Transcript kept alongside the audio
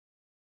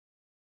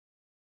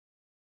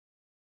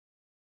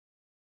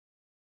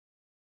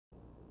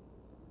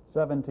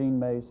17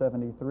 May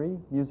 73,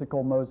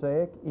 musical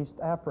Mosaic East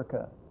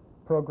Africa.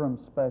 Program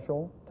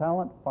special,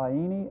 Talent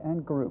Faini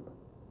and Group.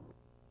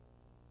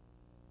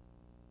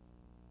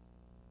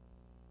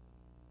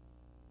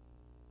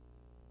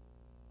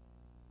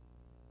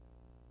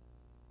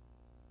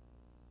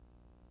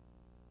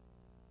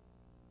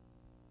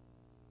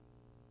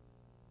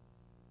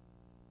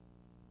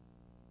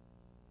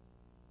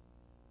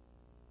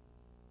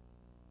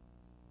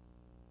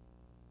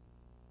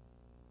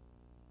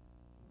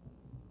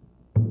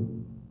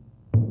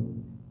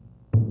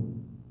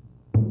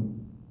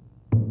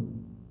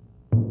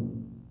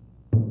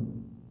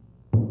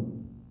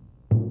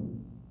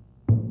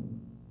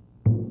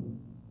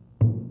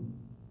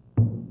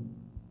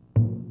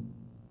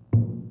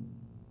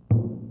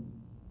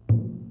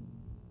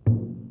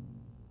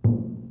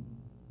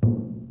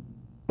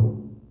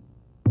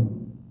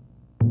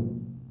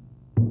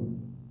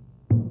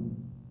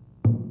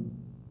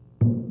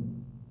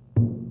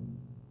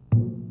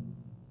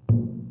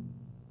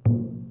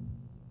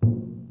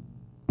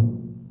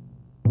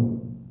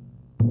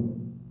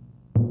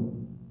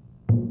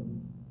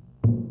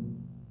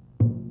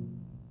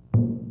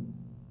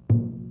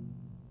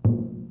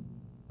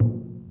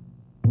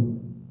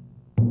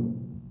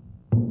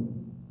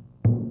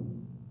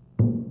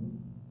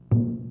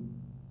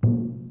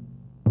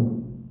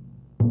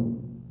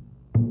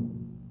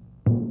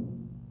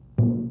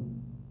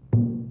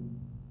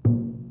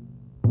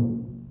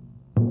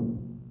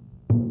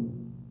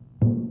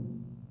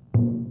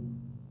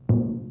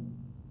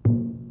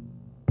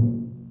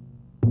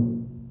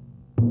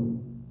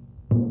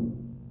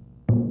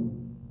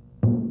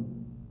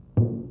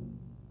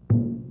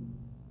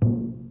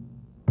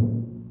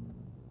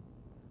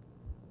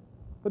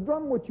 The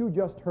drum which you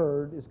just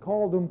heard is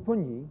called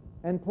umpunyi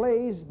and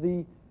plays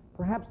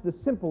perhaps the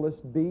simplest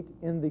beat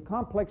in the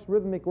complex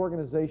rhythmic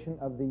organization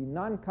of the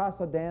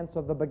Nankasa dance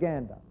of the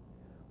Baganda,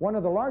 one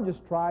of the largest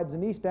tribes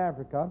in East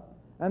Africa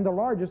and the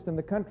largest in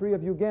the country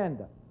of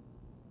Uganda.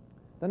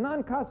 The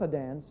Nankasa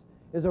dance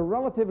is a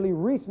relatively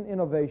recent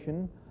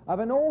innovation of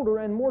an older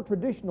and more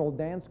traditional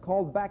dance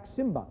called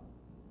Baksimba.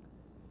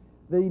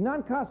 The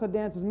Nankasa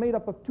dance is made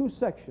up of two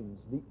sections,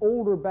 the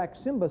older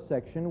Baksimba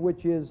section,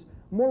 which is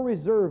more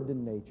reserved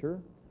in nature,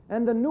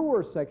 and the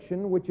newer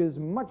section, which is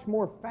much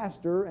more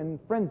faster and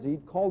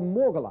frenzied, called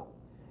Mogala,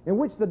 in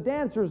which the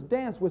dancers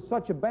dance with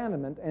such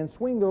abandonment and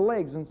swing their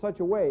legs in such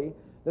a way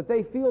that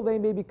they feel they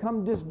may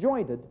become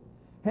disjointed,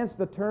 hence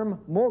the term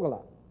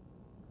Mogala.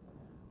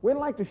 We'd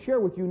like to share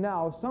with you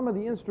now some of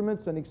the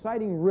instruments and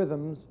exciting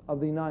rhythms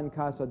of the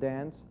Nankasa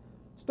dance,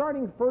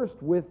 starting first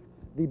with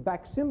the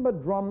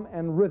Baksimba drum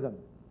and rhythm.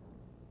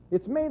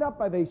 It's made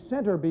up of a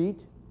center beat,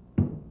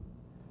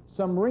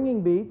 some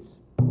ringing beats,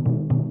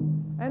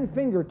 and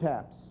finger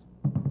taps,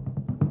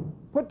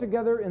 put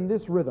together in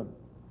this rhythm.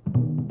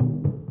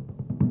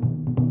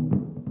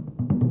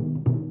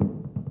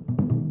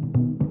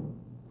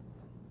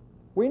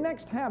 We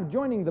next have,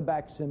 joining the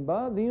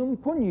Baksimba, the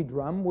umpunyi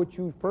drum, which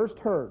you first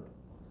heard.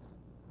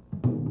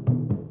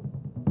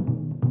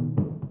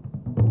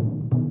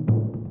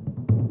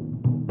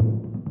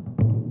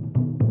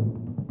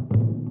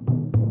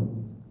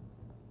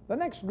 The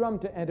next drum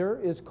to enter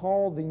is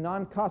called the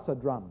Nankasa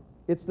drum.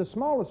 It's the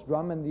smallest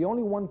drum and the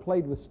only one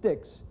played with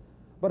sticks,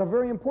 but a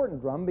very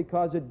important drum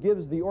because it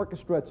gives the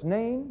orchestra its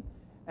name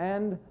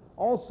and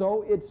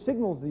also it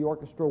signals the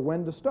orchestra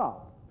when to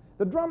stop.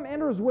 The drum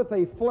enters with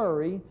a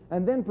flurry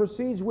and then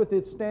proceeds with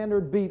its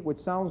standard beat, which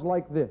sounds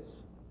like this.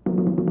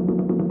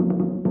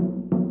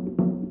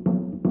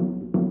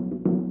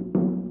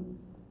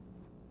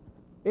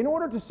 In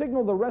order to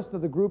signal the rest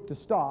of the group to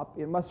stop,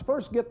 it must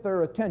first get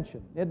their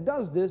attention. It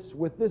does this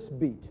with this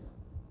beat.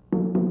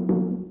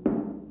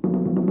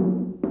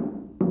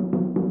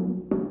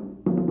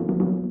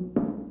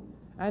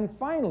 And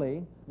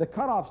finally, the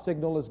cutoff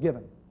signal is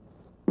given.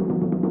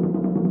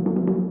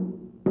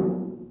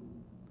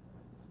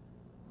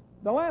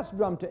 The last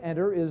drum to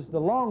enter is the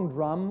long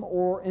drum,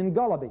 or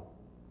ngalabi.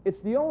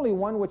 It's the only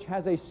one which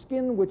has a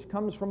skin which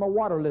comes from a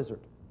water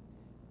lizard.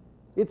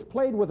 It's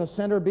played with a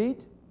center beat,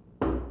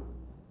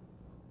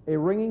 a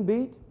ringing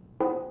beat,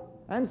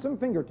 and some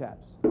finger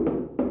taps,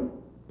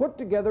 put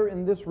together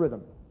in this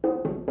rhythm.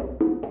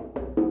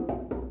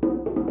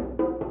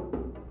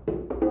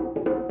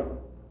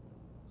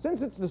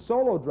 Since it's the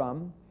solo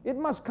drum, it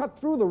must cut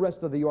through the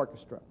rest of the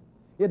orchestra.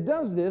 It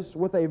does this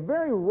with a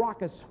very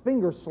raucous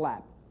finger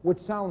slap, which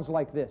sounds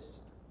like this.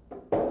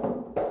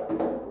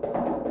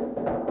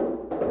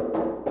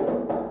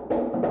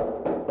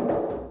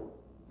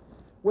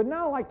 We'd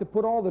now like to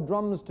put all the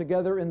drums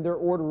together in their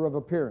order of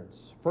appearance.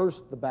 First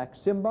the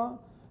Baksimba,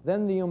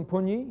 then the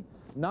umpunyi,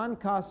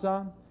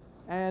 Nankasa,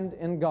 and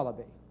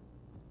ngalabi.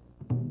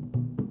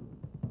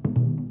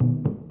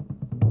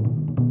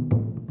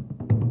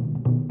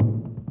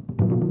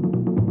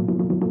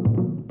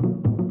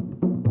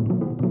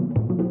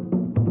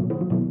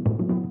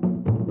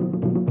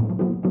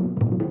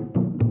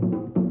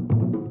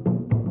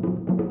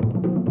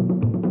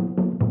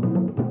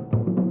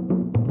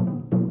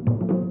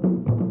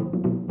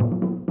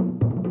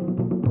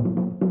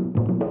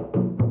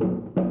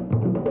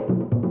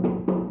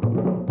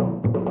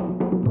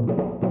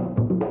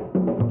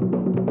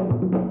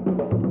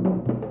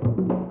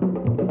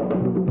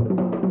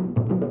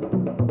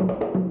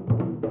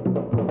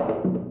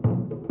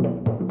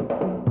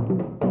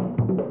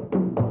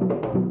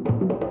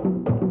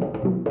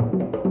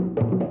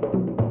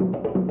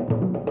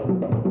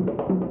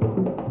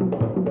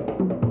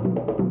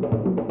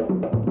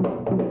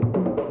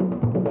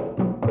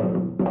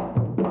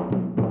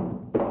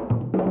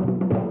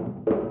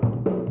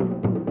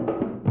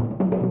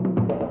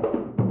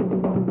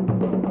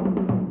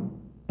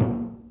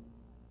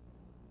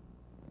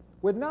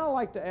 We'd now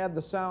like to add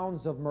the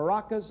sounds of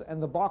maracas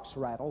and the box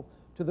rattle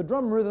to the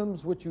drum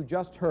rhythms which you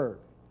just heard.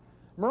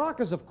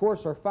 Maracas, of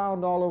course, are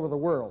found all over the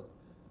world,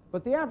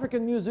 but the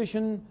African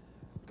musician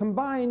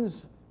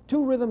combines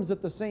two rhythms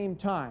at the same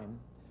time.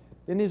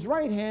 In his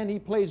right hand, he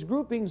plays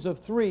groupings of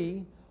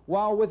 3,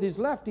 while with his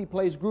left, he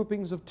plays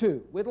groupings of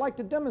 2. We'd like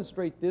to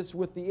demonstrate this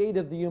with the aid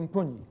of the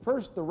umpunyi.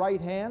 First, the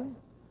right hand,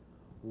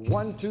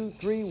 1, 2,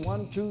 3,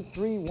 1, 2,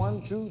 3,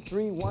 1, 2,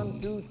 3,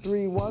 1, 2,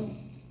 3,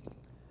 1.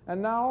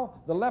 And now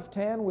the left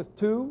hand with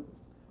 2,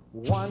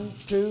 1,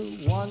 2,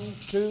 1,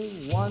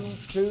 2, 1,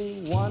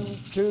 2, 1,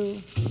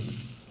 2.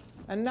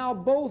 And now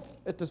both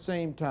at the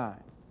same time.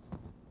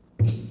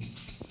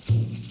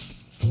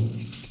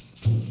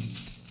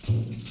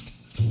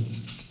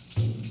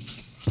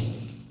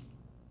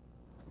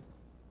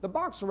 The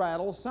box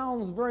rattle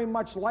sounds very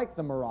much like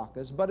the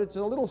maracas, but it's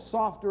a little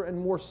softer and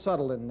more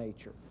subtle in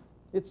nature.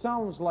 It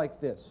sounds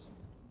like this.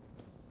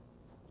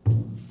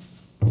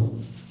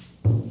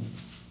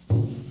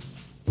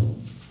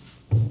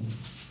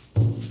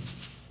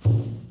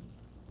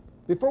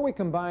 Before we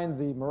combine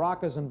the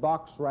maracas and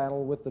box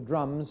rattle with the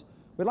drums,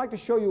 we'd like to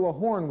show you a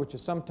horn which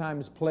is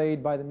sometimes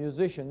played by the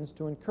musicians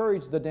to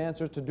encourage the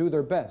dancers to do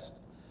their best.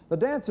 The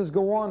dances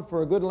go on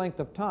for a good length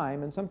of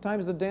time, and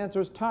sometimes the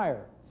dancers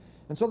tire.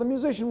 And so the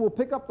musician will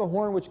pick up the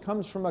horn which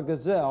comes from a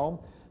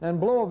gazelle and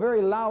blow a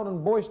very loud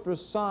and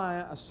boisterous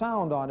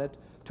sound on it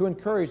to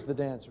encourage the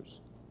dancers.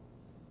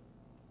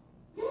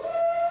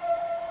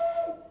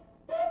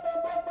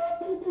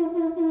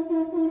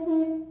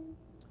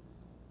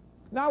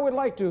 Now we'd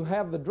like to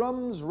have the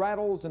drums,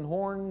 rattles, and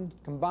horn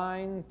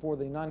combined for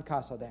the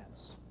non-casa dance.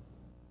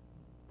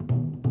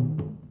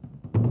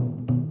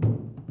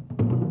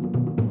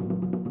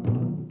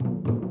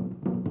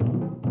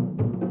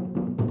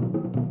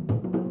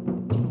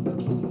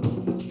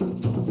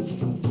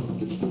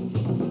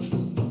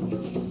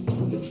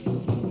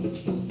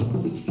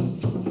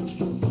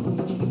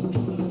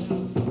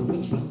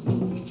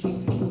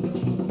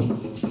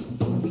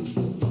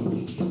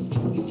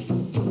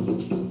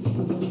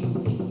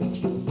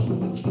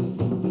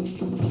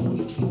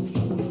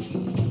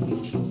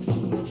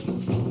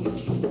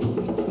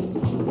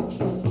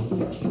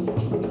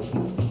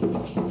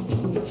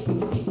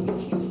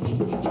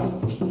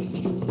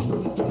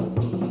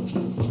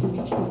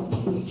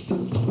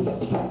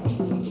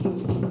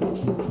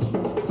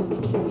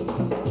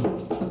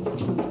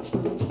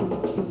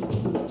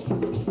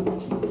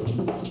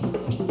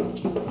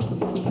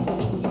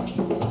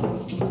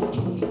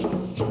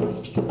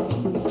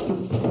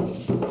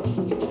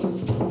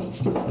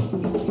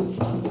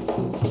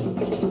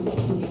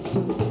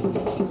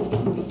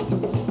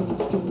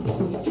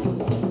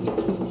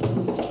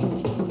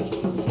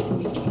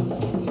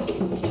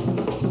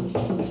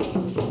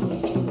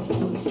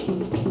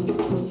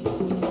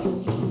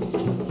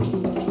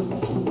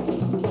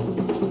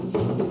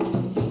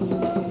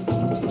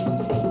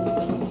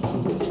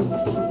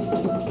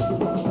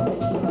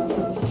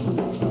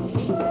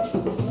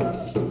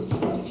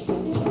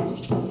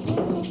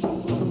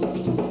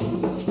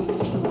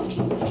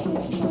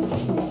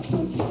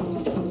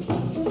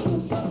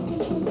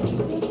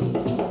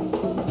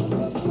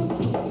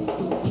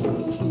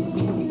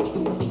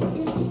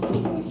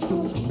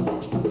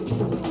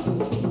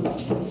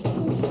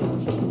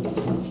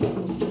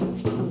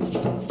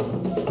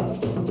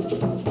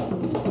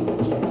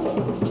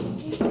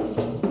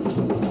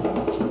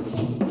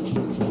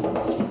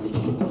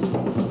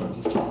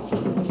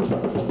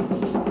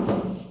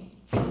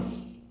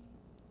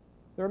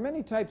 There are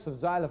many types of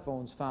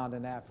xylophones found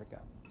in Africa,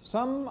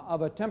 some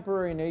of a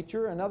temporary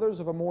nature and others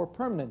of a more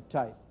permanent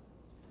type.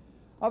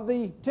 Of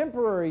the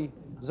temporary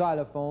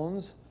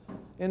xylophones,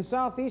 in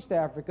Southeast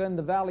Africa, in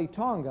the Valley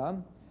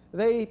Tonga,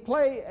 they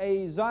play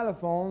a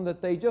xylophone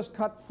that they just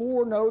cut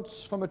 4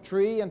 notes from a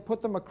tree and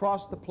put them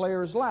across the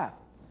player's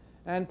lap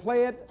and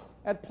play it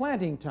at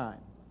planting time.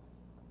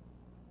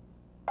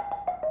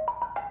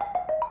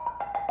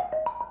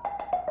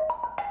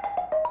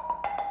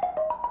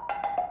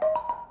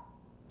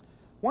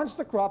 Once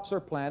the crops are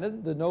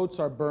planted, the notes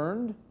are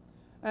burned,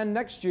 and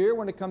next year,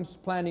 when it comes to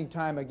planting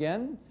time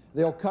again,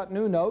 they'll cut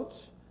new notes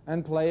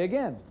and play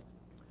again.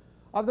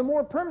 Of the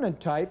more permanent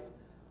type,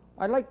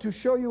 I'd like to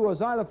show you a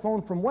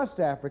xylophone from West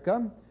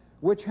Africa,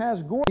 which has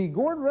the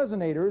gourd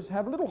resonators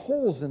have little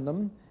holes in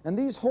them, and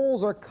these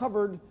holes are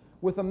covered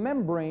with a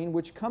membrane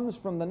which comes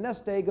from the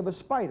nest egg of a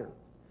spider.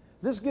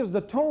 This gives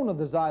the tone of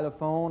the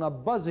xylophone a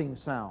buzzing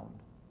sound.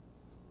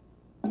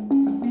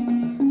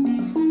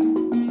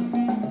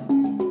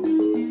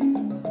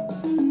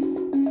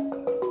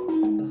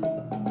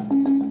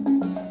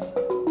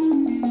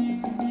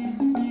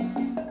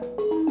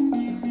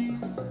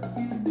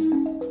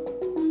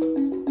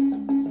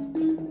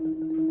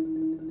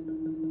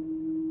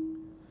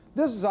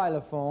 This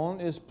xylophone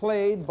is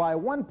played by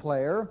one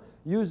player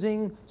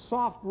using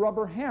soft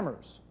rubber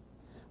hammers.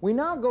 We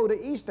now go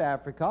to East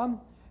Africa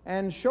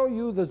and show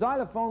you the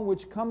xylophone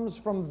which comes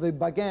from the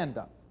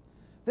Baganda.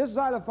 This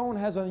xylophone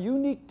has a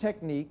unique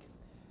technique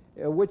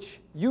which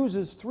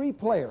uses 3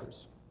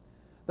 players.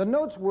 The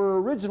notes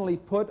were originally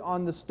put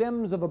on the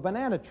stems of a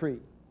banana tree,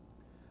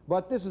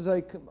 but this is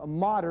a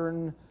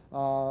modern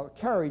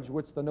carriage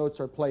which the notes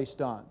are placed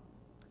on.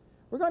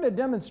 We're going to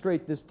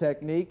demonstrate this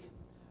technique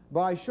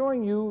by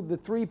showing you the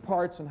three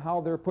parts and how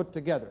they're put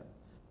together.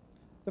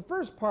 The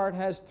first part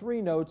has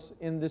three notes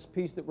in this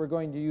piece that we're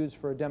going to use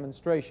for a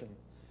demonstration.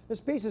 This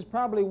piece is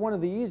probably one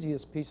of the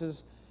easiest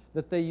pieces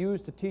that they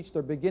use to teach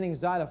their beginning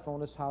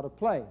xylophonists how to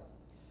play.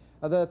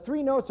 The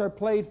three notes are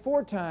played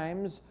 4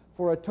 times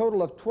for a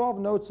total of 12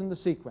 notes in the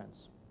sequence.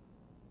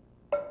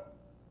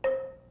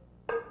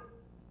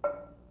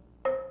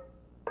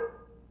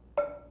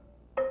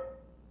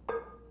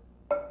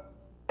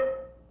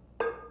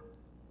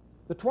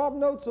 The 12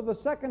 notes of the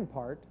second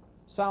part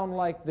sound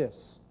like this.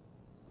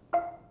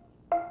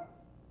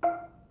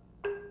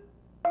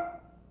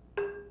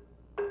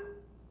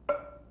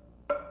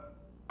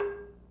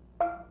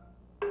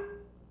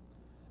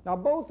 Now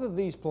both of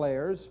these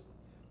players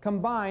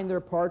combine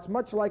their parts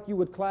much like you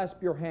would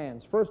clasp your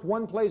hands. First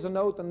one plays a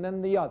note and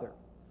then the other.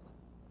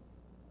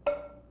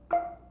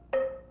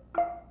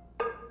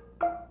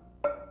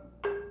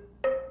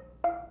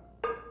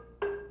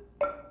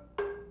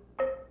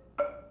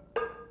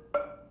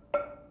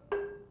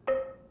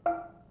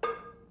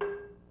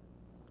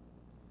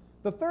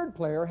 The third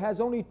player has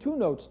only 2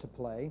 notes to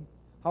play.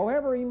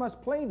 However, he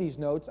must play these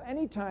notes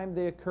anytime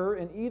they occur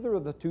in either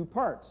of the 2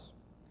 parts.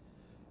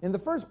 In the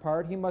first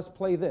part, he must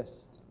play this.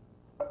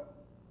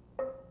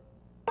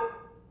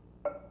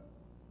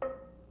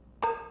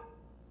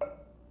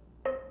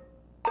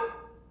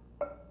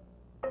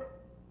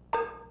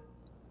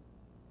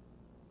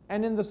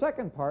 And in the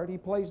second part, he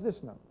plays this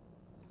note.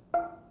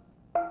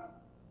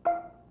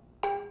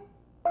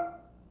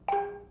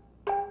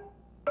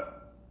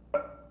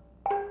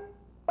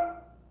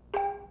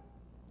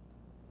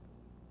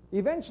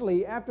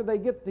 Eventually, after they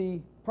get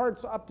the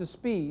parts up to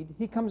speed,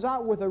 he comes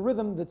out with a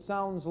rhythm that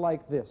sounds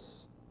like this.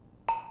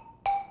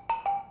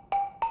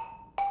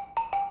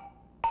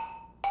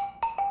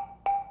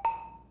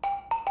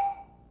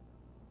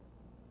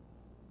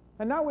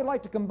 And now we'd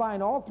like to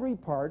combine all 3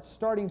 parts,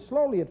 starting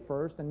slowly at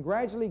first and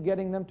gradually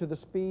getting them to the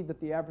speed that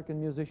the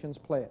African musicians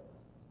play it.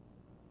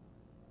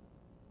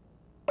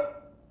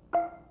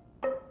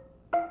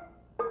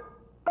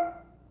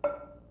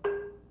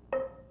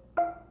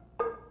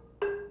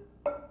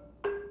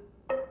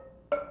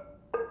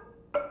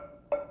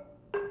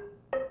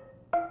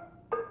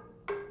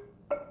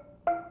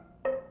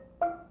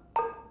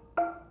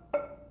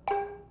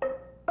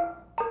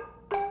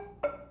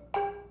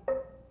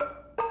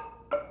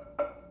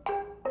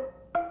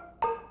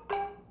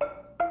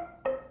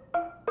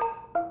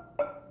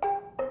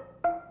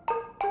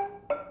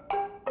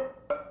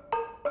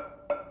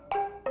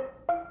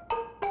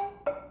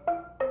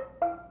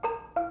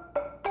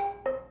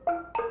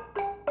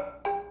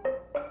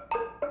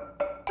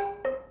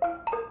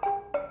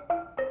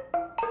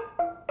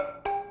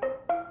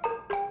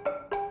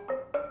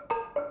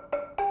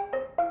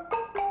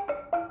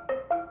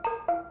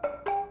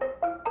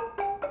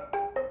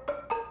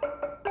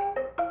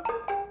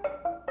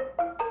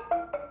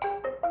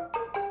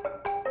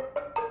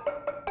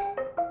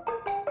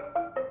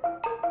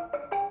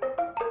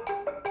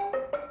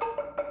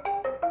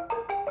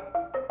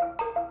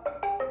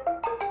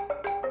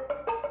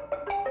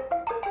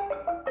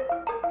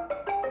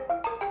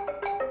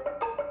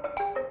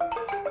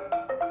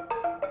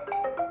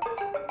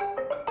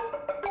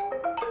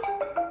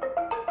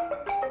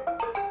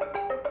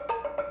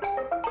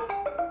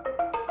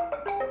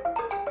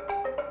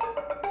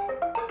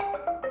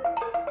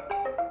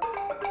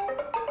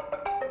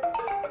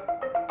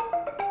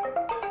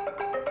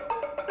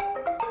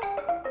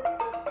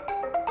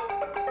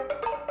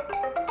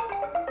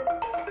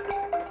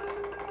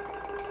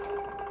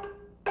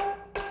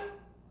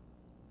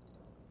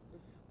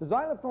 The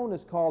xylophone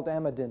is called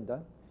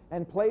amadinda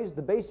and plays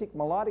the basic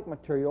melodic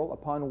material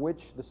upon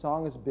which the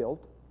song is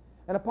built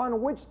and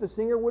upon which the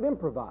singer would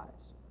improvise.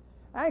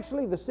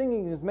 Actually, the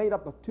singing is made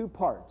up of 2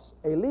 parts,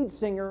 a lead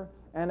singer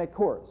and a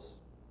chorus.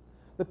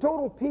 The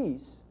total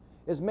piece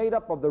is made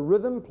up of the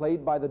rhythm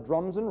played by the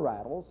drums and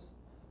rattles,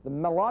 the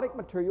melodic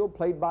material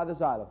played by the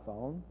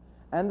xylophone,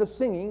 and the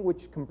singing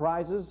which is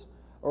comprised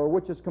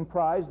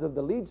of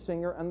the lead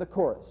singer and the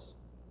chorus.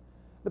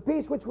 The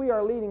piece which we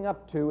are leading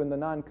up to in the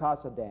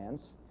non-casa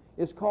dance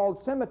is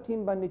called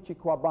Sematimba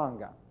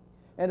Nichikwabanga,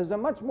 and is a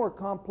much more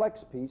complex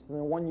piece than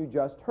the one you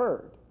just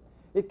heard.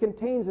 It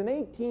contains an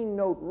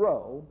 18-note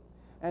row,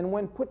 and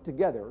when put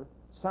together,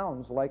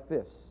 sounds like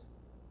this.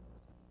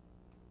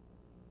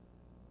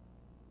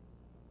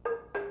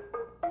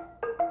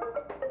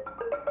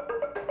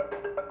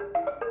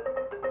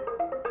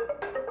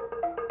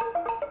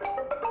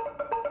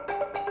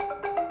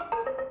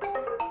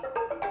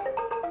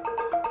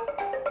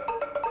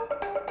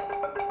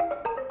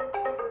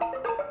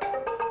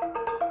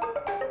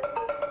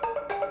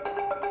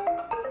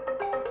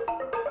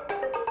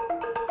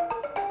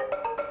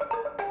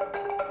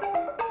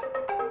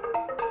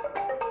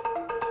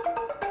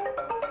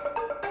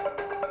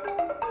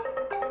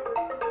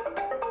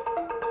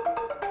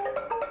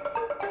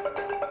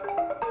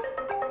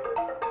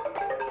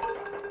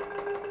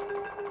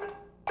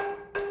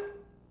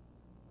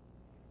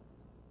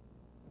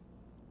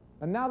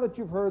 And now that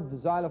you've heard the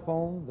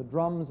xylophone, the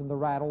drums, and the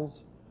rattles,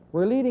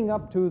 we're leading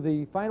up to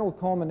the final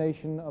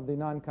culmination of the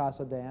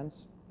non-casa dance.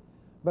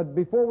 But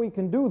before we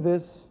can do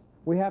this,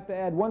 we have to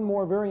add one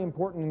more very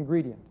important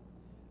ingredient,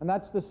 and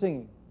that's the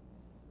singing.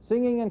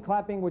 Singing and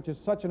clapping, which is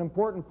such an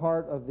important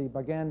part of the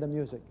Baganda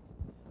music.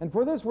 And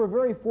for this, we're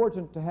very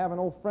fortunate to have an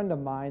old friend of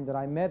mine that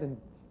I met in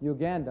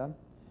Uganda,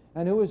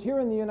 and who is here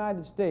in the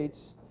United States,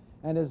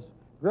 and has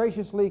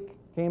graciously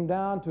came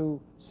down to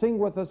sing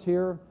with us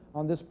here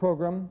on this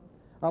program.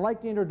 I'd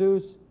like to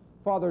introduce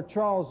Father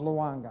Charles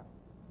Luanga.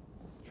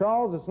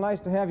 Charles, it's nice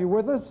to have you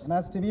with us.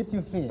 Nice to meet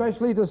you, Phil.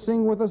 Especially to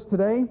sing with us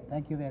today.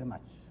 Thank you very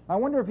much. I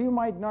wonder if you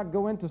might not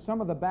go into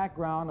some of the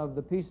background of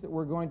the piece that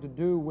we're going to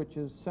do, which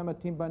is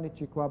Sematimba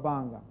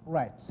Nichikwabanga.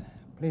 Right.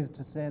 Pleased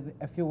to say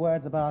a few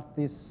words about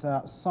this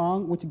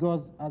song, which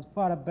goes as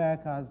far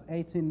back as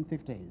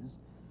 1850s,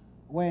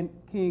 when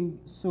King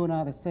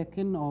Suna II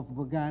of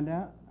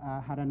Buganda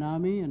had an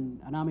army,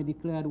 and an army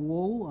declared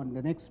war on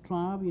the next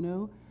tribe, you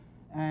know.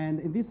 And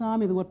in this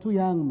army, there were two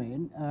young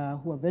men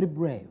who were very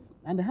brave,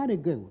 and they had a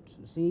goat,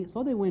 you see,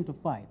 so they went to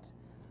fight,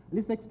 at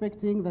least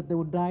expecting that they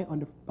would die on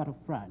the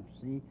battlefront,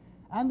 you see.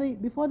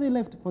 And before they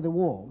left for the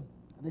war,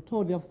 they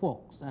told their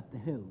folks at the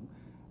home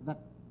that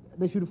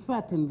they should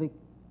fatten the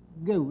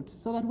goat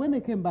so that when they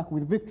came back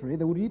with victory,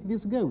 they would eat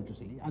this goat, you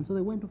see, and so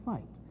they went to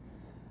fight.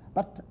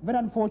 But very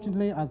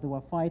unfortunately, as they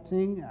were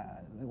fighting,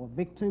 they were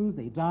victims,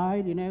 they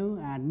died, you know,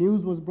 and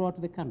news was brought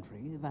to the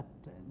country that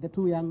the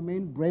two young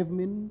men, brave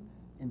men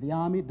in the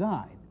army,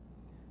 died.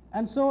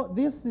 And so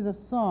this is a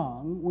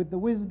song with the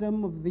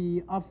wisdom of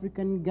the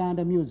African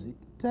Ganda music,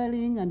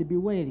 telling and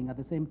bewailing at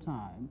the same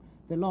time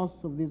the loss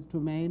of these two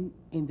men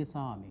in this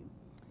army.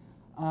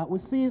 We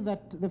see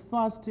that the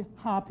first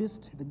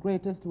harpist, the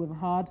greatest we've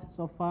had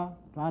so far,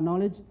 to our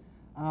knowledge,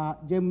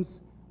 James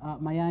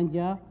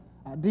Mayanja,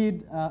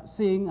 did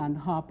sing and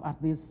harp at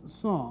this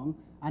song,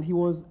 and he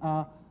was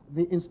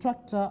the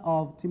instructor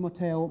of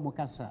Timoteo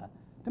Mukasa.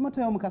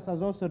 Timoteo Mukasa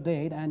is also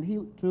dead, and he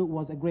too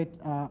was a great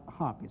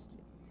harpist.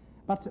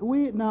 But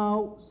we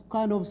now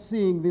kind of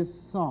sing this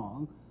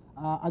song,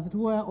 as it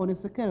were, on a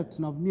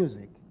skeleton of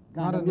music.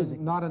 Not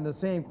in the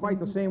same, quite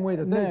the same way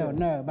that they do.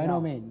 No, by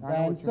no means.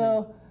 And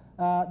so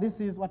this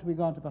is what we're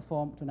going to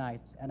perform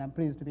tonight, and I'm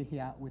pleased to be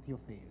here with you,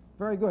 Phil.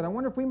 Very good. I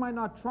wonder if we might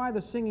not try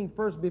the singing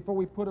first before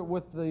we put it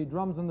with the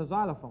drums and the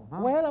xylophone, huh?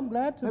 Well, I'm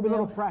glad to Maybe a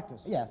little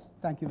practice. Yes,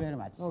 thank you very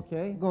much.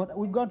 Okay. Good.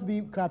 We're going to be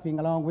clapping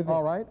along with it.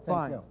 All right, Thank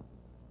fine. you.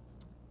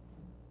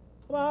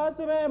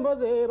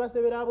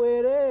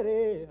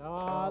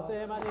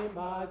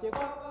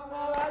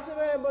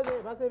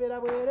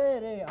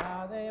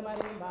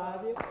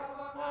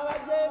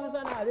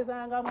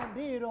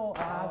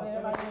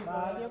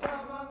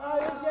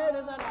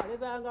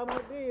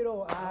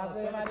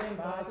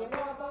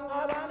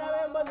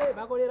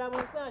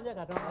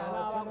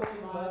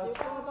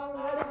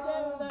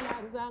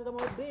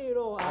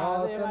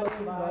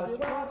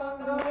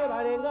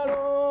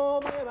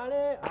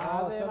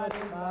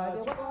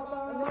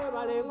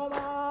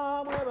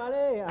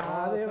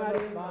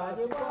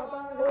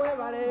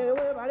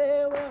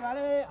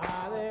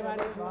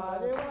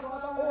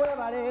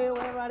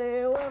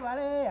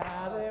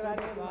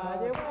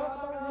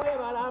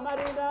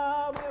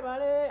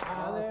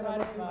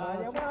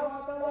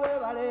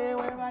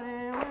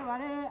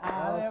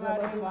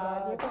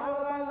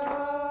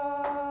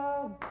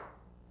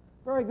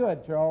 Very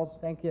good, Charles.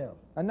 Thank you.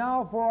 And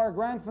now for our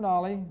grand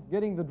finale,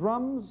 getting the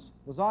drums,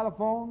 the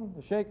xylophone,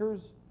 the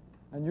shakers,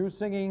 and you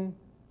singing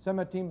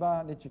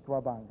Sematimba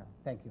Nichikwabanga.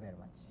 Thank you very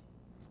much.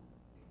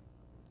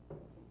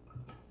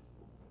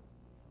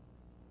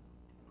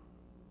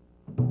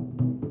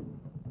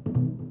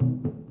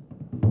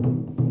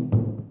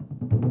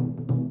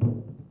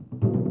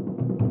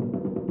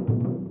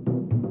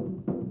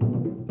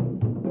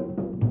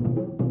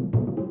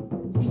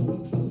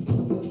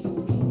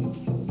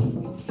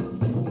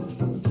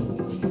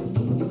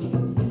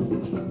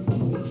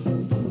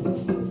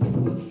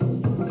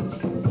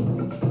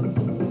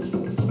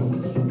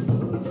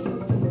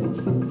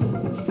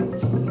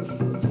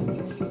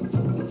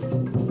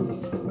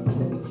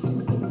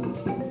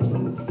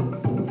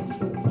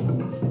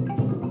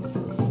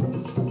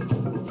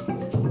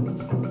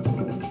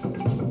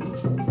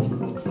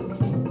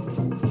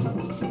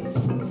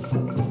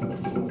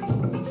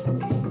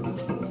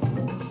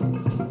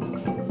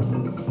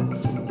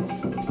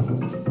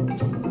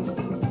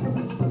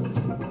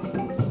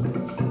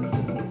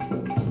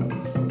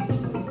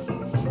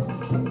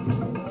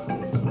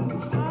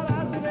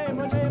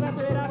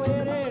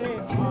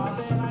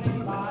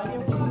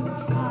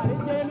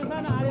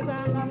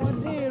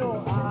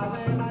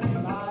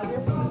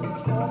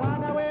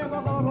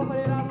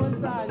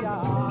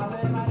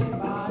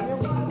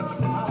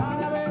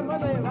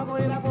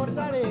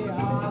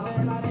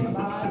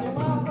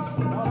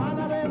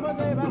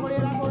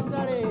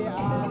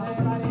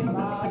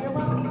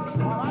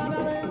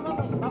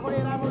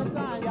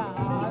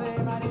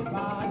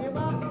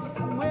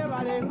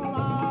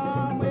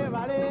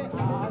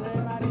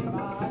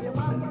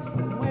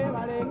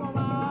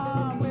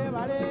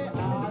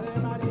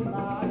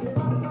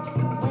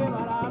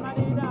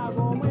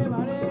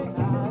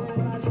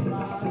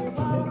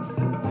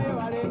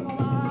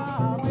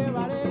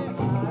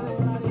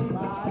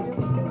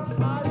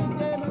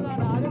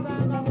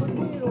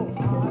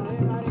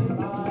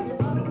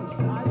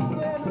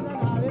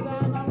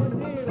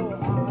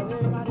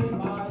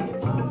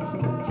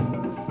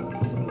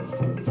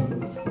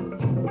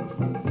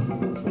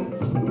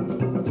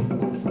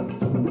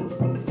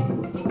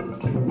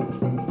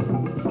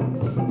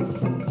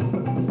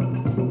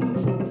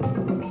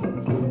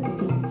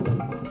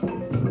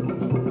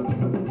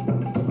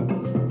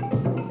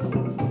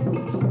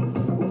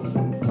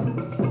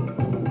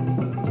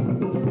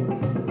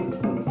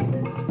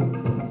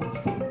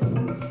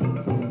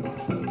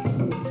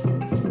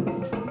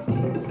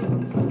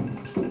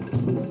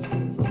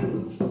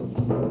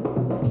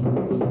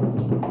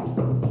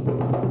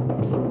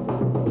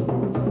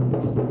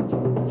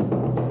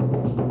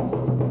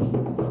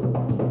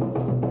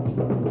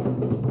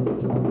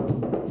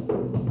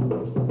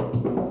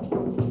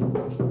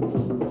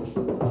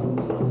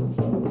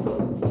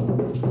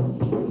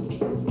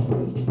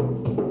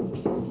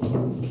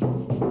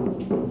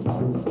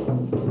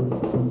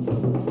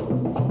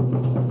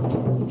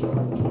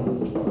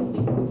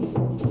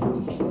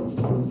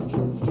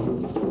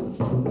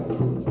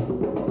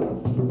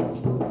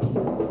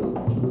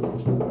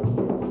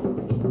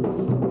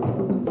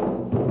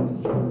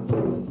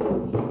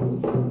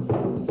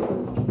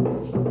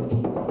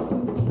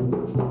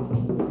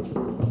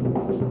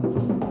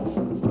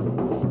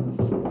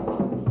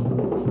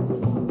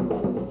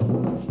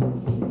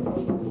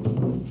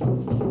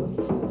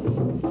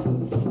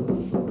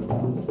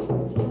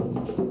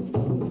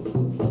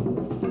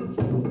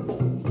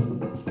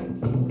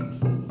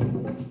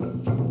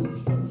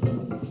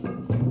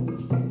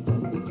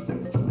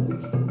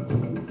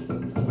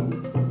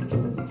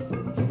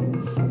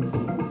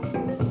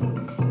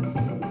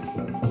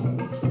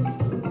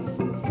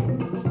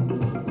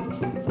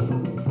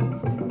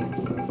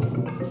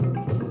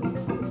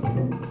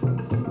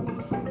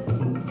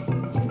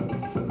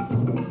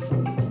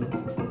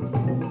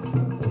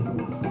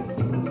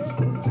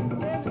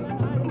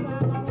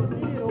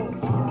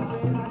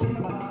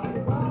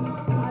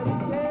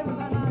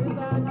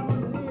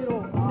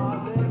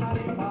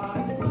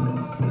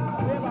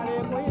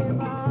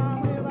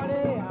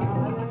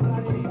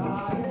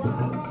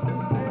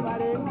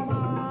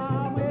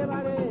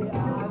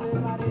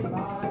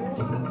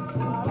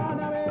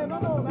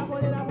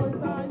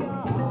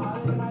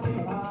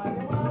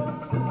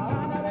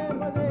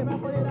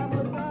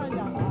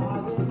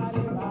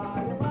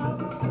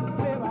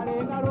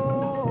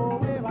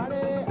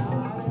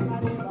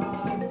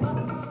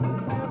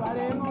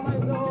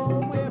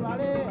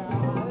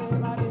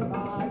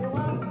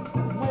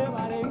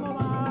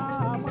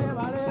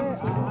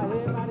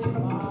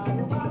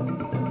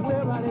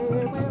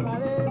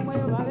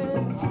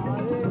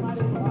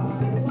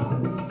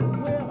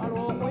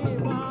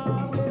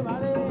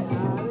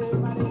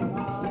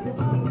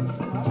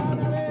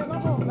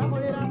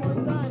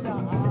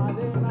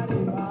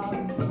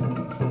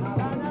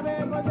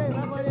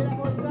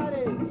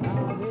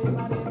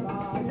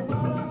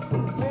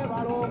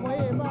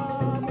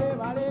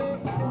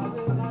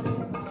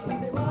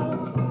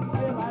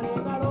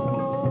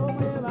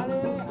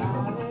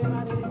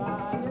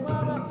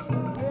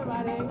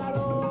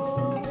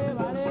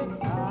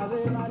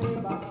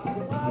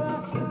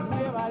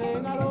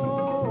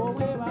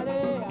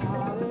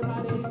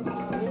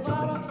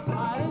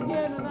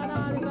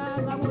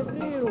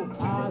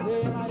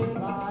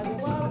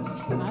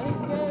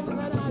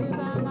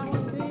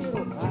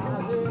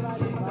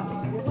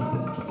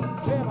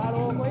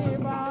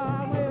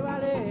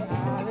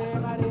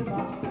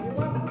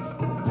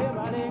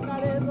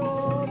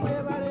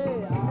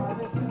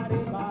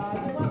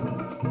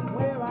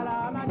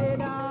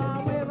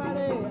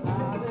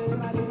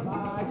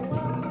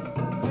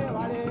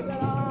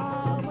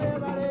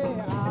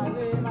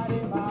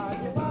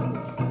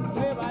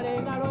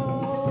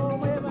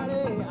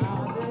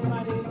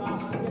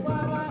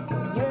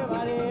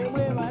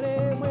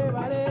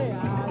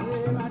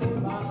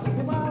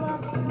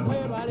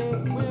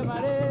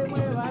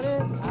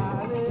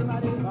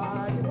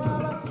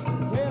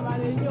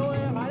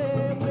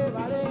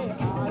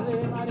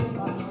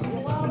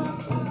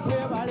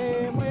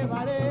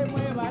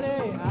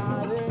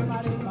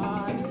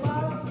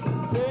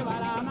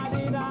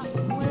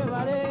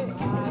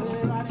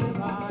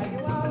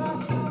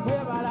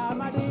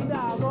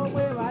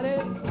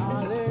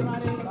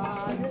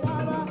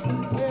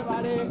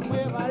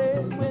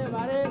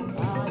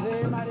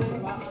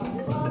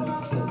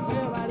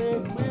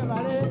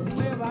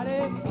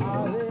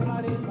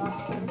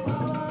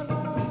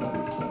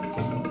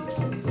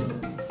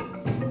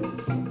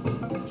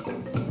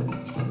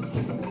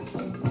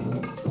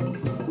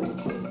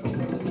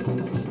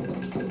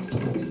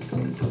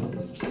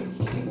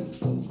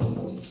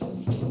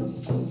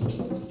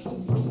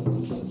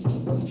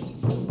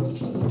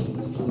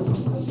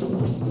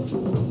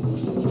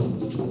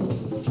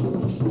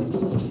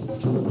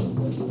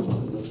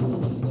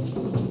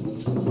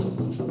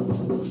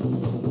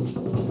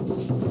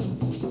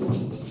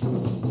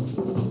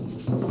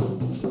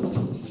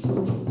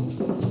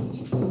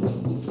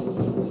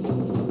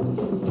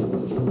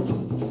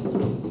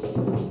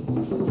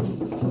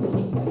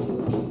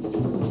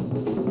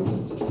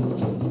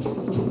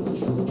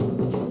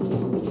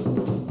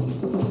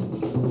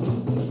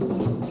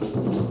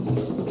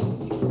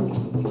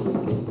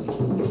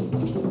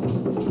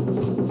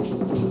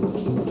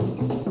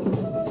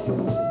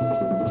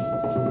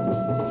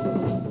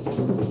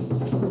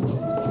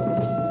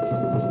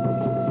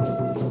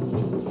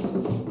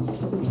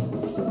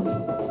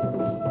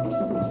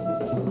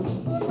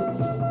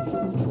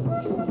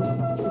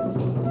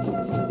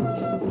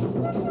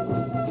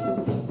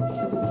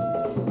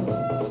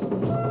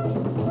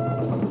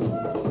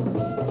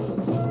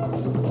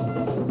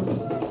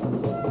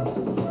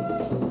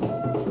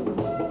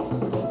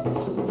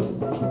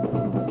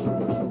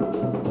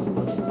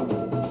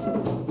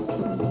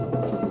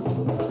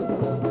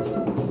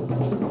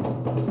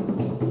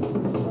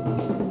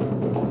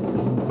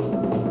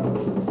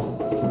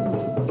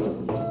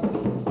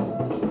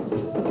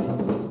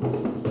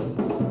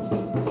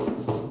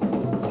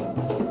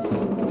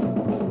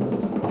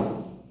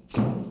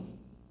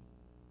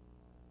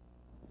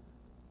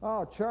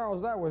 Wow,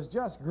 Charles, that was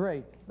just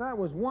great. That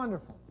was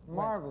wonderful,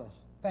 marvelous.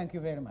 Thank you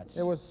very much.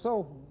 It was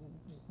so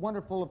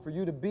wonderful for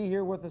you to be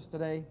here with us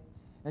today.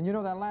 And you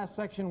know that last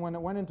section when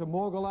it went into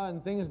Mogala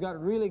and things got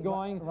really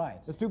going? Right.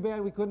 It's too bad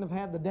we couldn't have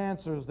had the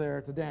dancers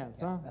there to dance,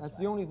 Yes, huh? that's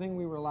The only thing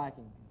we were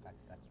lacking.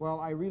 That's Well,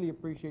 I really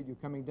appreciate you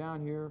coming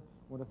down here.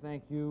 I want to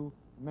thank you,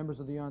 members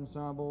of the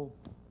ensemble,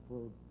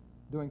 for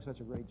doing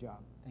such a great job.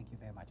 Thank you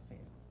very much, Phil.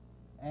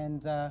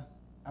 And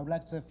I would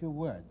like to say a few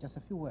words, just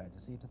a few words,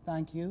 you see, to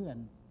thank you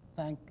and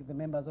thank the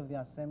members of the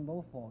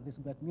ensemble for this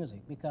great music,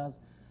 because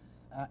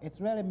it's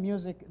really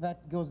music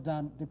that goes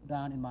down deep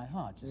down in my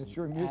heart. It's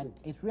your music.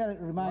 And it really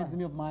reminds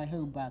me of my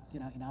home back,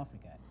 in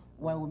Africa,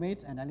 where we meet,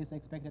 and at least I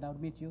expected I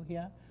would meet you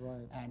here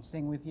and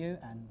sing with you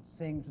and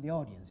sing to the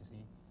audience, you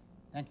see.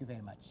 Thank you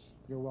very much.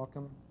 You're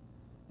welcome,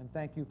 and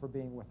thank you for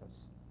being with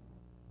us.